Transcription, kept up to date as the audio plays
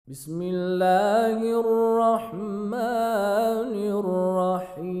بسم الله الرحمن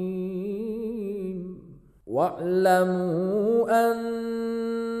الرحيم واعلموا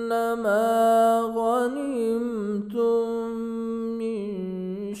أنما غنمتم من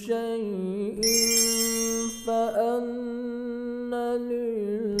شيء فأن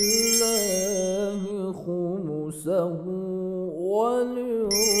لله خمسه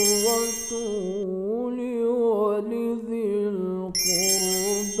وللرسول ولذي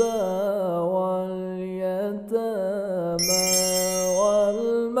القربى واليتامى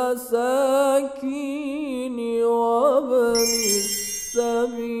والمساكين وابن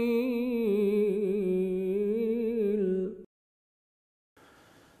السبيل.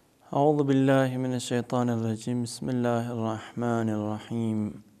 أعوذ بالله من الشيطان الرجيم. بسم الله الرحمن الرحيم.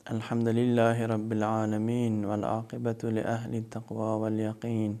 الحمد لله رب العالمين والعاقبة لأهل التقوى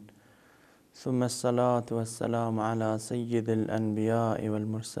واليقين، ثم الصلاة والسلام على سيد الأنبياء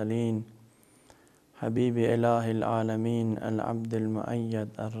والمرسلين حبيب إله العالمين العبد المؤيد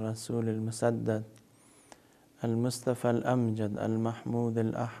الرسول المسدد المصطفى الأمجد المحمود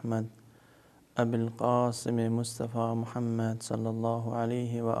الأحمد أبي القاسم مصطفى محمد صلى الله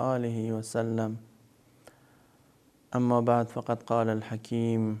عليه وآله وسلم. أما بعد، فقد قال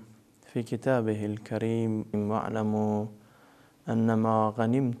الحكيم في كتابه الكريم: واعلموا أنما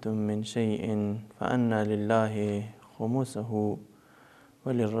غنمتم من شيء فأن لله خمسه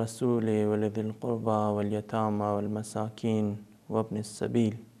وللرسول ولذي القربى واليتامى والمساكين وابن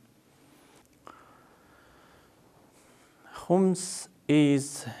السبيل. Khums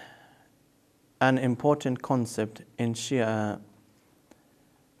is an important concept in Shia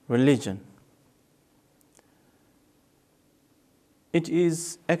religion. It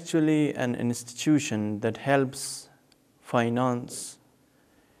is actually an institution that helps finance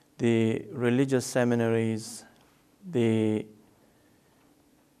the religious seminaries, the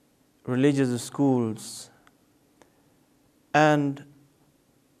religious schools, and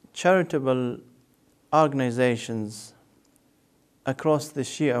charitable organizations across the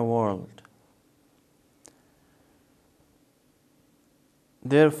Shia world.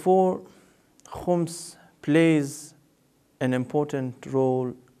 Therefore, Khums plays an important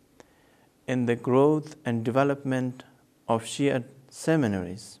role in the growth and development of Shia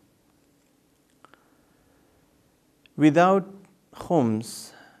seminaries. Without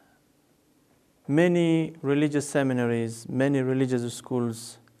Khums, many religious seminaries, many religious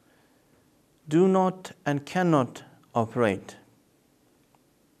schools do not and cannot operate.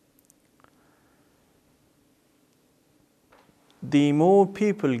 The more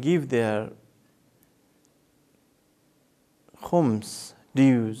people give their Khums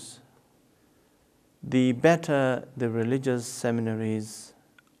dues, the better the religious seminaries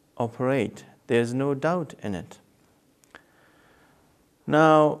operate. There's no doubt in it.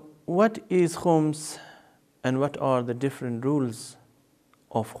 Now, what is Khums and what are the different rules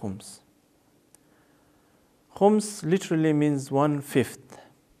of Khums? Khums literally means 1/5,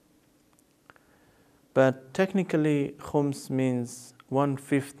 but technically Khums means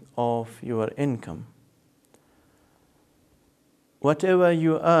 1/5 of your income. Whatever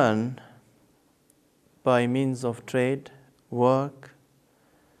you earn by means of trade, work,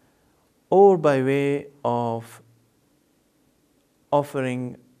 or by way of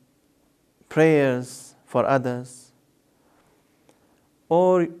offering prayers for others,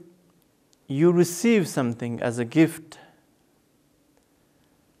 or you receive something as a gift,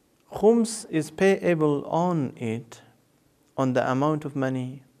 Khums is payable on it, on the amount of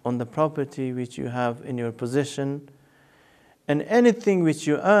money, on the property which you have in your possession, and anything which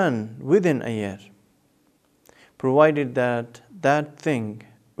you earn within a year, provided that that thing,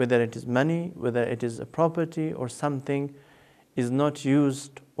 whether it is money, whether it is a property or something, is not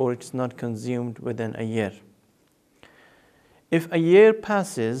used or it's not consumed within a year. If a year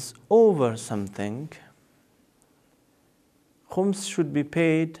passes over something, Khums should be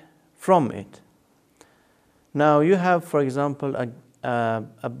paid from it. Now you have, for example,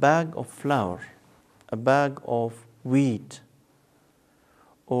 a bag of flour, a bag of wheat,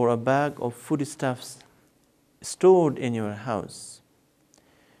 or a bag of foodstuffs stored in your house.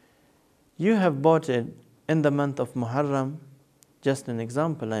 You have bought it in the month of Muharram. Just an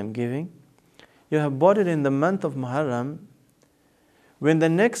example I am giving. You have bought it in the month of Muharram. When the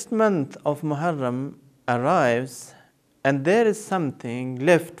next month of Muharram arrives and there is something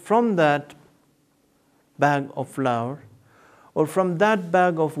left from that bag of flour or from that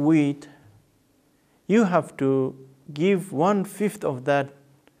bag of wheat, you have to give 1/5 of that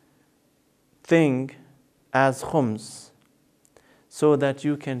thing as Khums, so that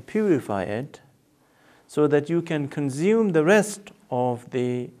you can purify it, so that you can consume the rest of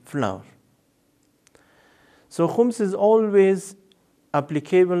the flour. So khums is always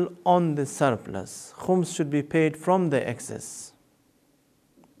applicable on the surplus. Khums should be paid from the excess.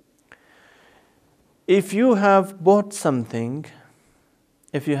 If you have bought something,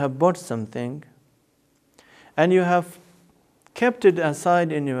 and you have kept it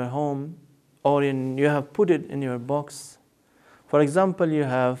aside in your home, or you have put it in your box. For example, you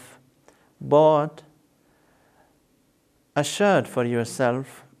have bought a shirt for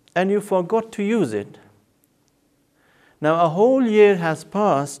yourself and you forgot to use it. Now a whole year has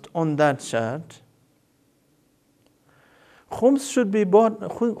passed on that shirt. Khums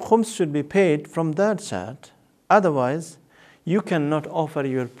should be paid from that shirt. Otherwise, you cannot offer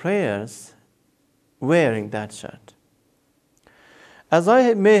your prayers wearing that shirt. As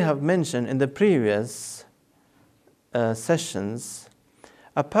I may have mentioned in the previous sessions,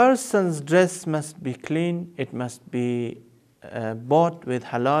 a person's dress must be clean, it must be bought with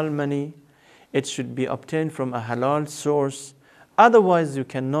halal money, it should be obtained from a halal source. Otherwise, you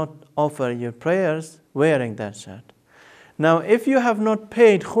cannot offer your prayers wearing that shirt. Now, if you have not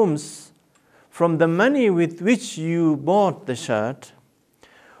paid khums from the money with which you bought the shirt,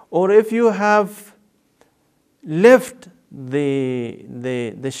 or if you have left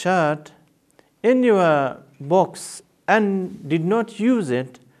the shirt in your box and did not use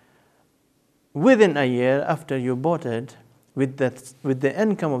it within a year after you bought it, with the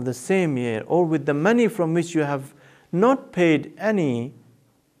income of the same year, or with the money from which you have not paid any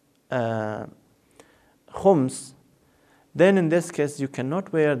khums, then in this case you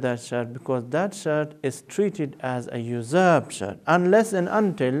cannot wear that shirt, because that shirt is treated as a usurped shirt. Unless and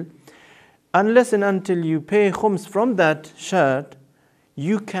until you pay khums from that shirt,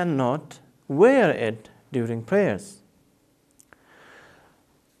 you cannot wear it during prayers.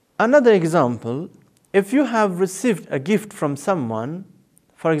 Another example, if you have received a gift from someone,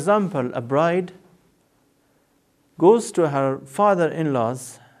 for example, a bride goes to her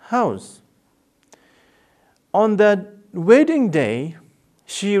father-in-law's house. On that wedding day,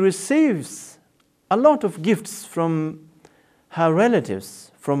 she receives a lot of gifts from her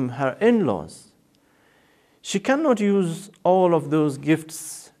relatives, from her in-laws. She cannot use all of those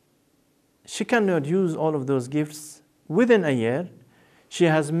gifts. Within a year. She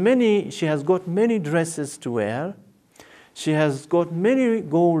has got many dresses to wear. She has got many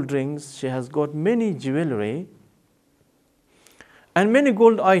gold rings. She has got many jewelry and many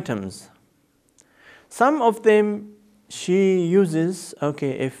gold items. Some of them she uses,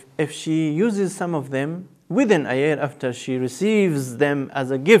 if she uses some of them within a year after she receives them as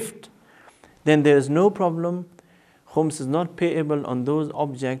a gift, then there is no problem. Khums is not payable on those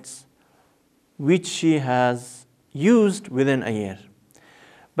objects which she has used within a year.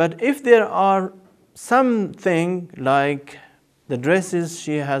 But if there are something like the dresses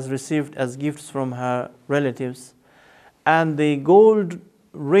she has received as gifts from her relatives, and the gold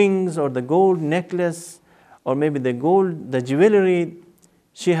rings or the gold necklace, or maybe the jewelry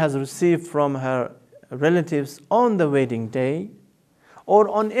she has received from her relatives on the wedding day, or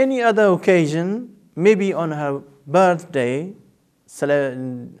on any other occasion, maybe on her birthday,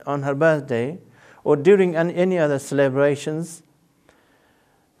 or during any other celebrations,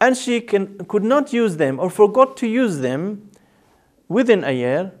 and she could not use them or forgot to use them within a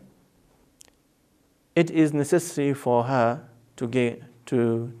year, it is necessary for her to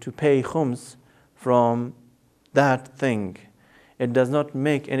pay khums from that thing. It does not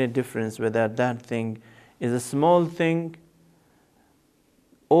make any difference whether that thing is a small thing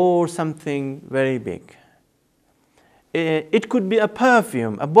or something very big. It could be a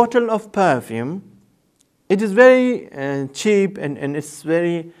perfume, a bottle of perfume. It is very cheap and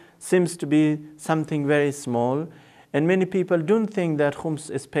seems to be something very small. And many people don't think that khums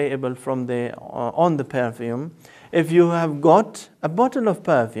is payable from on the perfume. If you have got a bottle of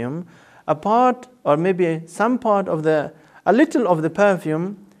perfume, a part or maybe some part of a little of the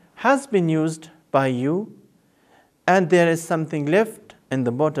perfume has been used by you, and there is something left in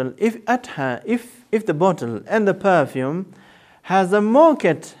the bottle. If the bottle and the perfume has a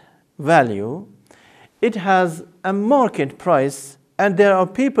market value, it has a market price, and there are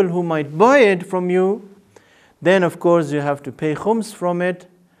people who might buy it from you, then of course you have to pay khums from it,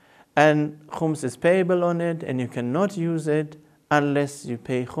 and khums is payable on it, and you cannot use it unless you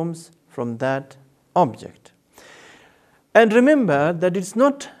pay khums from that object. And remember that it's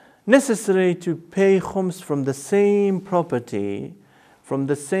not necessary to pay khums from the same property, from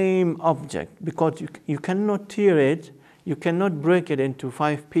the same object, because you cannot tear it, you cannot break it into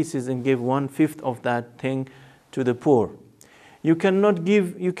 5 pieces and give 1/5 of that thing to the poor. You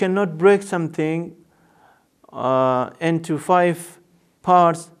cannot break something into 5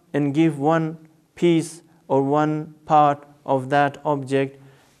 parts and give one piece or one part of that object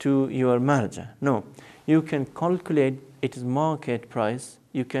to your marja. No, you can calculate its market price,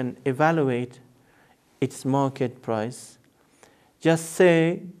 you can evaluate its market price. Just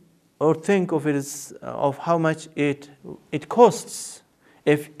say or think of it as of how much it costs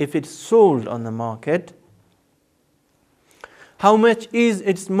if it's sold on the market. How much is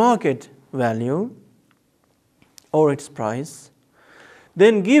its market value or its price?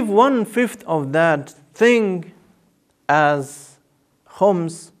 Then give 1/5 of that thing as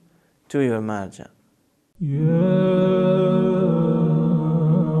khums to your marja.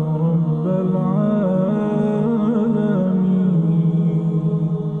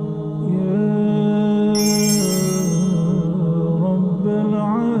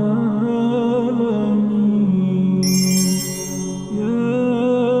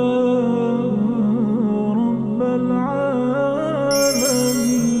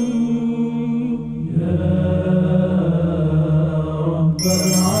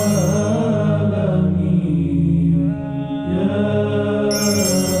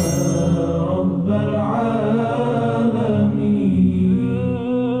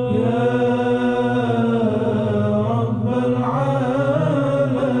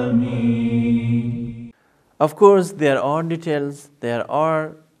 Of course, there are details, there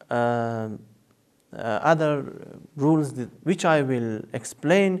are other rules which I will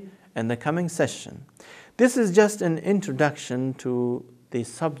explain in the coming session. This is just an introduction to the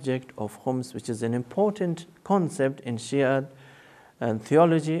subject of khums, which is an important concept in Shia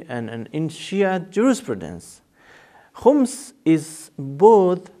theology and in Shia jurisprudence. Khums is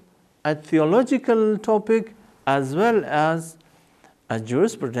both a theological topic as well as a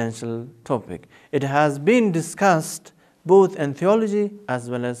jurisprudential topic. It has been discussed both in theology as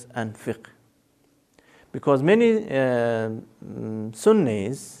well as in fiqh, because many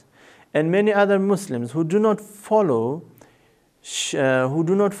Sunnis and many other Muslims who do not follow the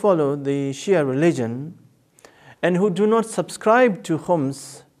Shia religion and who do not subscribe to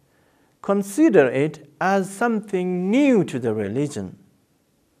khums consider it as something new to the religion,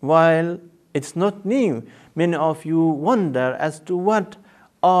 while it's not new. Many of you wonder as to what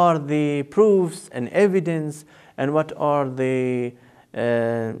are the proofs and evidence and what are the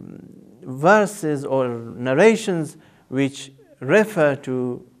verses or narrations which refer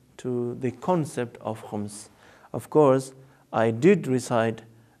to the concept of khums. Of course, I did recite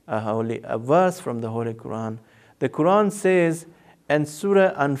a verse from the Holy Quran. The Quran says in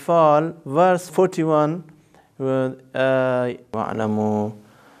Surah Anfal, verse 41, وَاعْلَمُوا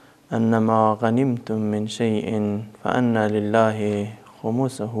أَنَّمَا غَنِمْتُم مِّن شَيْءٍ فَأَنَّ لِلَّهِ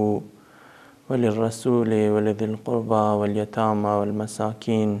خُمُسَهُ وَلِلرَّسُولِ وَلِذِي الْقُرْبَى وَالْيَتَامَى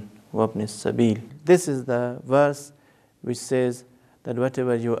وَالْمَسَاكِينِ وَابْنِ السَّبِيلِ. This is the verse which says that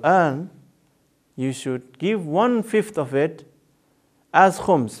whatever you earn, you should give 1/5 of it as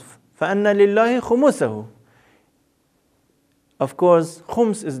khums. فَأَنَّ لِلَّهِ خُمُسَهُ. Of course,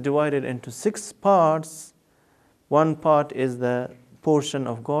 khums is divided into 6 parts. One part is the portion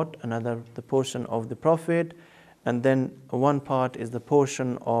of God, another the portion of the Prophet, and then one part is the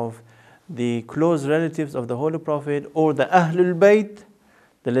portion of the close relatives of the Holy Prophet, or the Ahlul Bayt,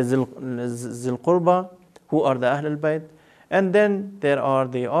 the Zil Qurba, who are the Ahlul Bayt. And then there are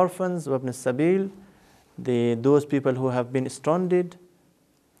the orphans, Wabn Sabil, those people who have been stranded,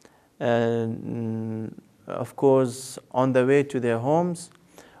 of course, on the way to their homes,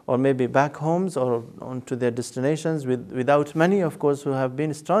 or maybe back homes, or on to their destinations without money, of course, who have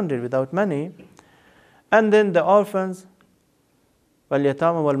been stranded without money. And then the orphans,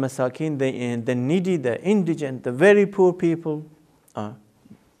 wal-yatama wal-masakin, the needy, the indigent, the very poor people.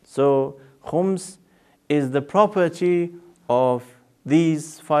 So khums is the property of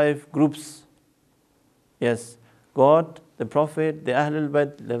these 5 groups. Yes, God, the Prophet, the Ahlul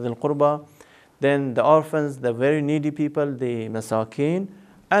Bayt, the Dhul Qurba, then the orphans, the very needy people, the masakin,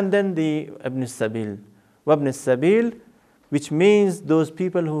 and then the Ibn Sabil. Ibn Sabil, which means those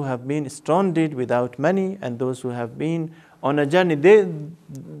people who have been stranded without money, and those who have been on a journey.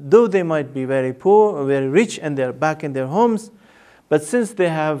 Though they might be very poor or very rich and they're back in their homes, but since they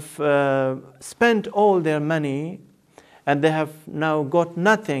have spent all their money and they have now got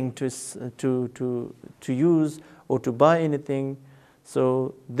nothing to use or to buy anything,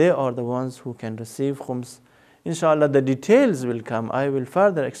 so they are the ones who can receive khums. Inshallah, the details will come. I will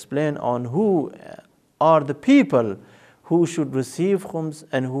further explain on who are the people who should receive khums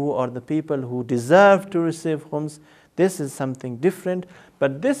and who are the people who deserve to receive khums. This is something different,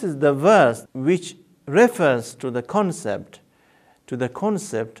 but this is the verse which refers to the concept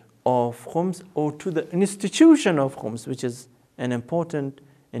of khums, or to the institution of khums, which is an important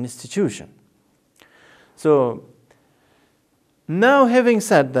institution. So now, having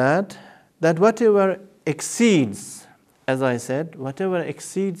said that whatever exceeds, as I said, whatever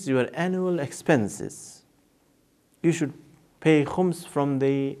exceeds your annual expenses, you should pay khums from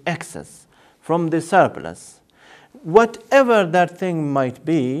the excess, from the surplus. Whatever that thing might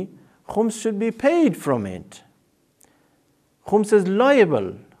be, khums should be paid from it. Khums is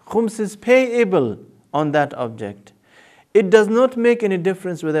liable, khums is payable on that object. It does not make any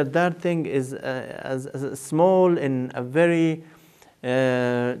difference whether that thing is as small in a very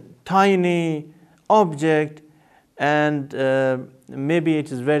tiny object, and maybe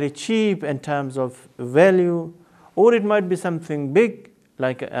it is very cheap in terms of value, or it might be something big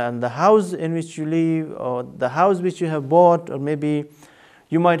like the house in which you live, or the house which you have bought, or maybe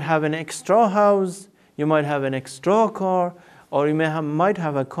you might have an extra house, you might have an extra car, or you might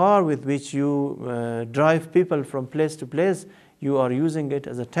have a car with which you drive people from place to place. You are using it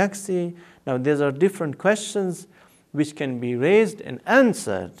as a taxi. Now, these are different questions which can be raised and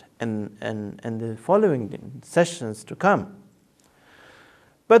answered in the following sessions to come.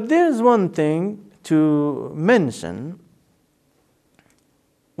 But there is one thing to mention.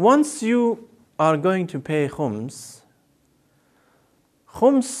 Once you are going to pay khums,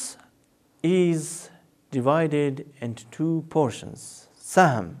 khums is divided into two portions,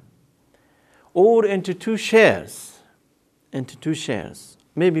 sahm, or into two shares.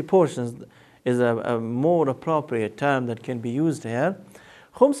 Maybe portions is a more appropriate term that can be used here.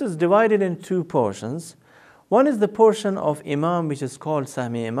 Khums is divided in two portions. One is the portion of Imam, which is called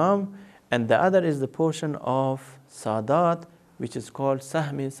Sahmi Imam, and the other is the portion of Sadat, which is called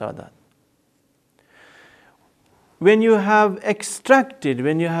Sahmi Sadat. When you have extracted,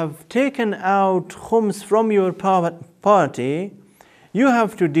 when you have taken out khums from your party, you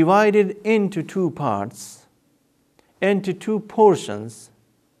have to divide it into two parts, into two portions.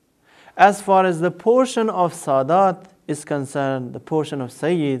 As far as the portion of Sadat is concerned, the portion of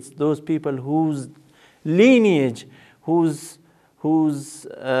Sayyids, those people whose lineage, whose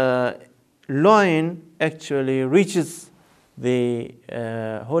line actually reaches the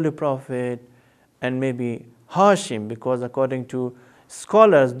Holy Prophet and maybe Hashim, because according to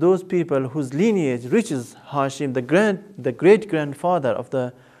scholars, those people whose lineage reaches Hashim, the great-grandfather of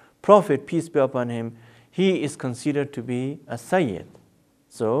the Prophet, peace be upon him, he is considered to be a Sayyid.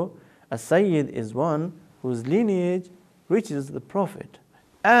 So, a Sayyid is one whose lineage reaches the Prophet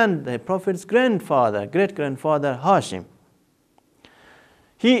and the Prophet's grandfather, great-grandfather Hashim.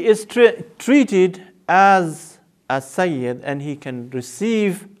 He is treated as a Sayyid, and he can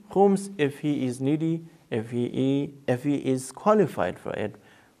receive khums if he is needy, if he is qualified for it.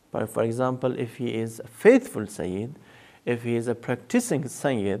 But for example, if he is a faithful Sayyid, if he is a practicing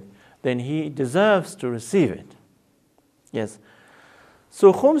Sayyid, then he deserves to receive it. Yes.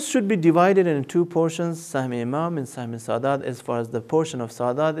 So khums should be divided in two portions, Sahmi Imam and Sahmi Sadat. As far as the portion of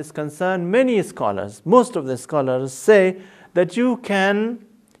Sadat is concerned, many scholars, most of the scholars say that you can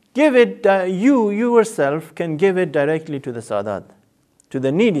give it, you yourself can give it directly to the Sadat, to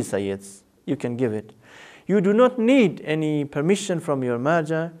the needy Sayyids. You can give it. You do not need any permission from your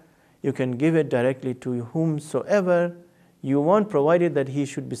marja. You can give it directly to whomsoever you want, provided that he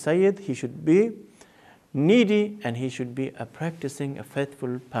should be Sayyid, he should be needy, and he should be a practicing, a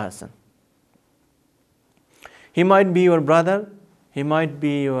faithful person. He might be your brother, he might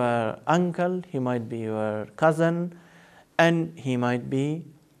be your uncle, he might be your cousin, and he might be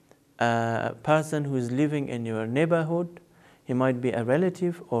a person who is living in your neighborhood. He might be a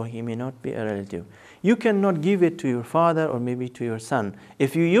relative, or he may not be a relative. You cannot give it to your father or maybe to your son.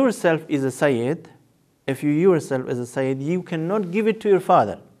 If you yourself is a Sayyid, you cannot give it to your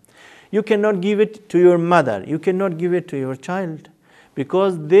father. You cannot give it to your mother. You cannot give it to your child,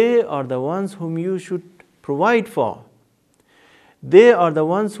 because they are the ones whom you should provide for. They are the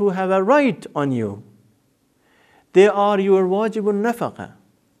ones who have a right on you. They are your wajibun nafaqa.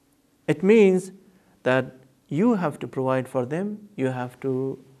 It means that you have to provide for them. You have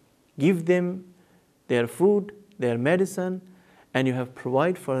to give them their food, their medicine, and you have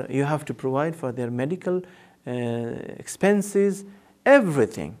to provide for their medical expenses,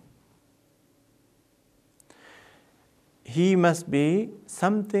 everything. He must be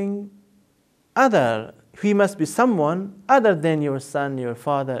someone other than your son, your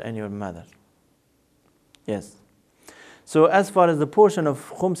father, and your mother. Yes. So as far as the portion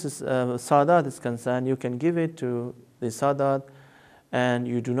of khums Sadat is concerned, you can give it to the Sadat, and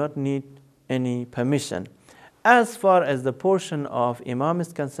you do not need any permission. As far as the portion of Imam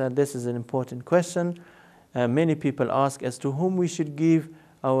is concerned, this is an important question. Many people ask as to whom we should give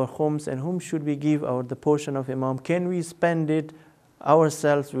our khums, and whom should we give the portion of Imam? Can we spend it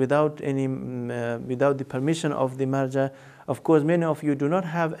ourselves without the permission of the marja? Of course, many of you do not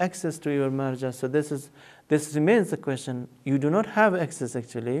have access to your marja, so this remains the question. You do not have access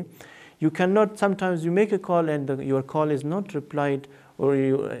actually. You cannot, sometimes you make a call and your call is not replied, or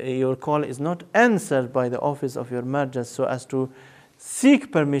your call is not answered by the office of your marja, so as to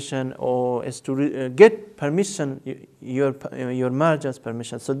seek permission or as to get permission, your marja's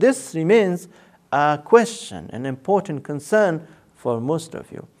permission. So this remains a question, an important concern for most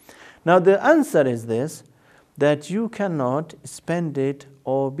of you. Now the answer is this, that you cannot spend it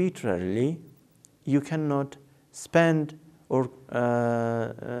arbitrarily. You cannot spend or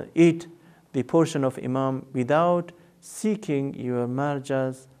eat the portion of Imam without seeking your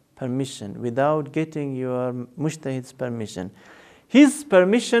marja's permission, without getting your mujtahid's permission. His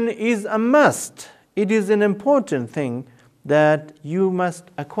permission is a must. It is an important thing that you must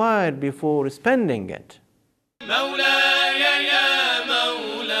acquire before spending it.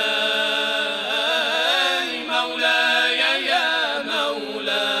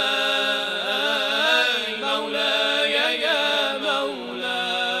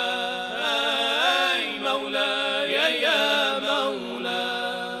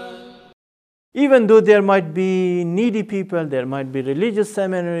 Even though there might be needy people, there might be religious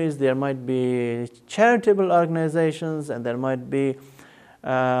seminaries, there might be charitable organizations, and there might be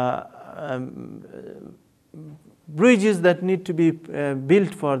bridges that need to be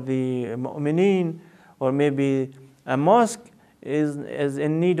built for the mu'mineen, or maybe a mosque is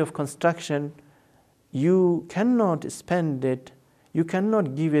in need of construction. You cannot spend it, you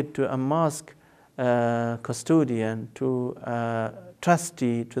cannot give it to a mosque custodian, to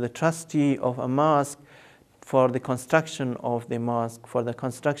the trustee of a mosque for the construction of the mosque, for the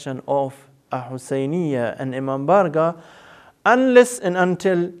construction of a Hussainiyya and Imam Barga, unless and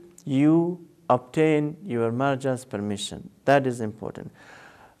until you obtain your marja's permission. That is important.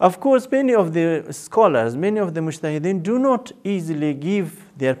 Of course, many of the scholars, many of the mujtahideen do not easily give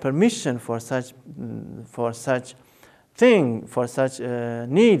their permission for such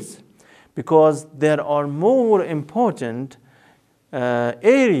needs, because there are more important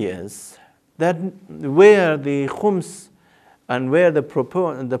areas where the khums and where the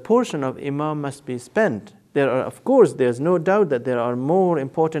portion of Imam must be spent. Of course, there's no doubt that there are more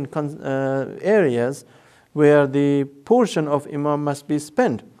important areas where the portion of Imam must be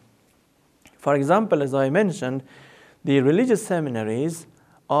spent. For example, as I mentioned, the religious seminaries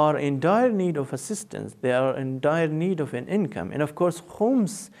are in dire need of assistance. They are in dire need of an income. And of course,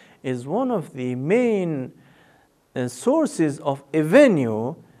 khums is one of the main sources of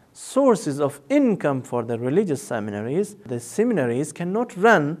revenue, sources of income for the religious seminaries. The seminaries cannot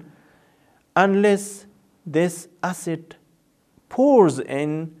run unless this asset pours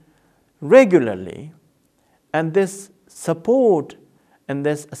in regularly, and this support and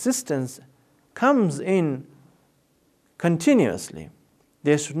this assistance comes in continuously.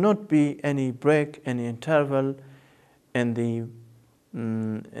 There should not be any break, any interval in the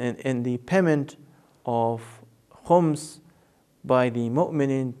payment of khums by the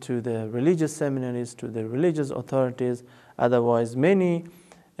mu'minin to the religious seminaries, to the religious authorities. Otherwise, many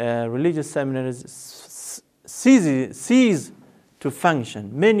religious seminaries cease to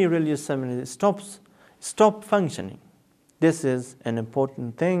function. Many religious seminaries stop functioning. This is an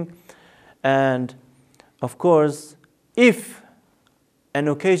important thing. And of course, if an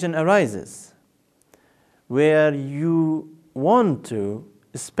occasion arises where you want to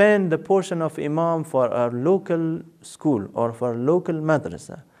spend the portion of Imam for a local school or for a local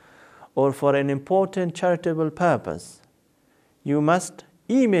madrasa or for an important charitable purpose, you must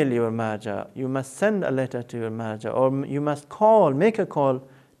email your marja, you must send a letter to your marja, or you must make a call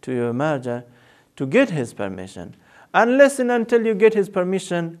to your marja to get his permission. Unless and until you get his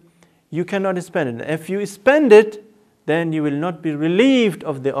permission, you cannot spend it. If you spend it, then you will not be relieved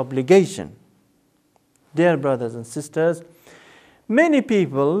of the obligation. Dear brothers and sisters, many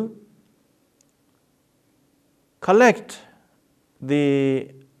people collect the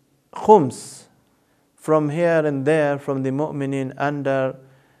khums from here and there from the mu'minin under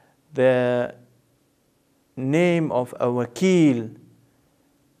the name of a wakil,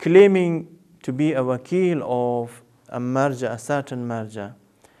 claiming to be a wakil of a marja, a certain marja.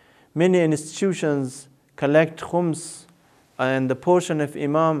 Many institutions collect khums and the portion of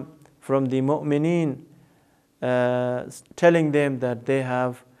Imam from the mu'minin, telling them that they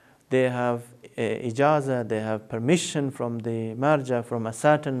have ijazah, they have permission from the marja, from a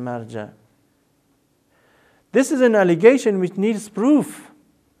certain marja. This is an allegation which needs proof.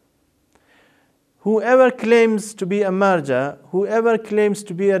 whoever claims to be a marja, whoever claims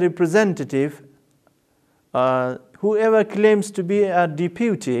to be a representative, whoever claims to be a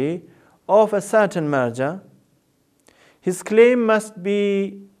deputy of a certain marja, his claim must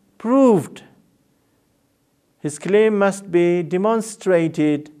be proved. His claim must be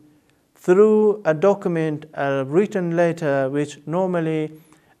demonstrated through a document, a written letter, which normally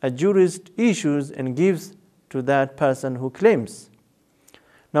a jurist issues and gives to that person who claims.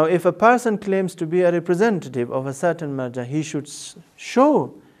 Now, if a person claims to be a representative of a certain marja, he should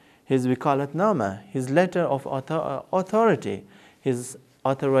show his wikalatnama, his letter of authority, his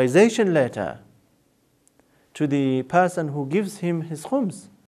authorization letter to the person who gives him his khums.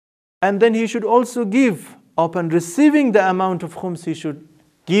 And then he should also give, upon receiving the amount of khums, he should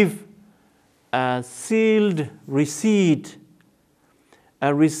give a sealed receipt,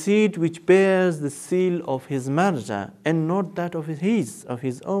 a receipt which bears the seal of his marja and not that of his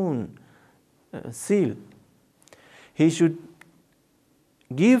own seal. He should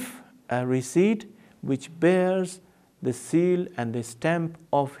give a receipt which bears the seal and the stamp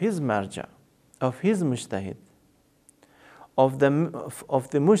of his marja, of his mujtahid, of the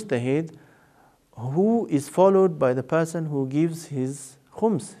mujtahid who is followed by the person who gives his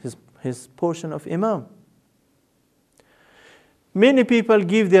khums, his portion of imam. Many people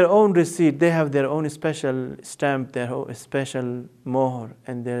give their own receipt. They have their own special stamp, their own special mohr,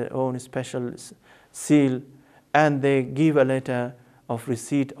 and their own special seal, and they give a letter of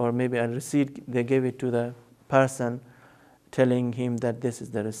receipt, or maybe a receipt, they give it to the person telling him that this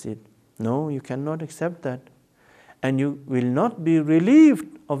is the receipt. No, you cannot accept that. And you will not be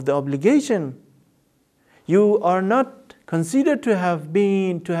relieved of the obligation. You are not considered to have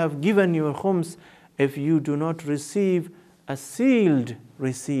given your khums if you do not receive a sealed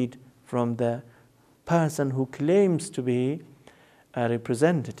receipt from the person who claims to be a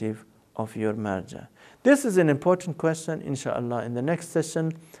representative of your marja. This is an important question, inshallah. In the next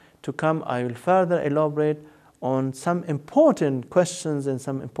session to come, I will further elaborate on some important questions and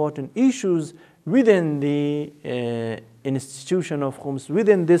some important issues within the institution of khums,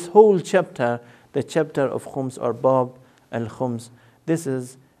 within this whole chapter, the chapter of khums or bab al-khums. This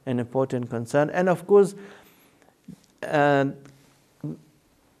is an important concern. And of course,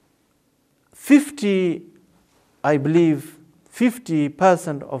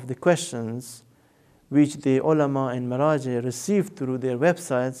 50% of the questions which the ulama and maraji receive through their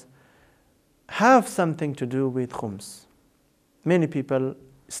websites have something to do with khums. Many people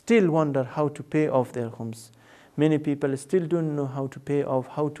still wonder how to pay off their khums. Many people still don't know how to pay off,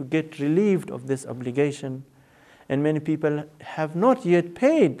 how to get relieved of this obligation. And many people have not yet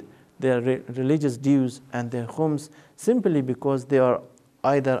paid their religious dues and their khums simply because they are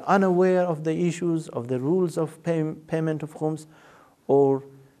either unaware of the issues of the rules of payment of khums, or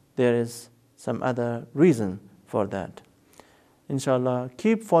there is some other reason for that. Inshallah,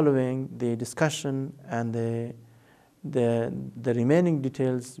 keep following the discussion, and the remaining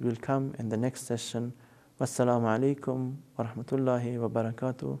details will come in the next session. Wassalamu alaikum wa rahmatullahi wa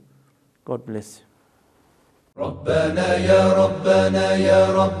barakatuh. God bless you. ربنا يا ربنا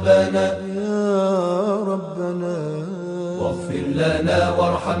يا ربنا يا ربنا واغفر لنا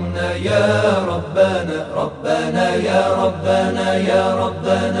وارحمنا يا ربنا ربنا يا ربنا يا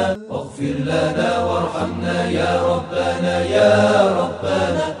ربنا واغفر لنا وارحمنا يا ربنا يا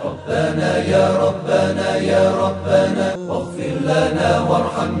ربنا ربنا يا ربنا يا ربنا واغفر لنا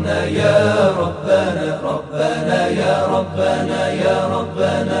وارحمنا يا ربنا ربنا يا ربنا يا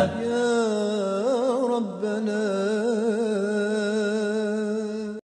ربنا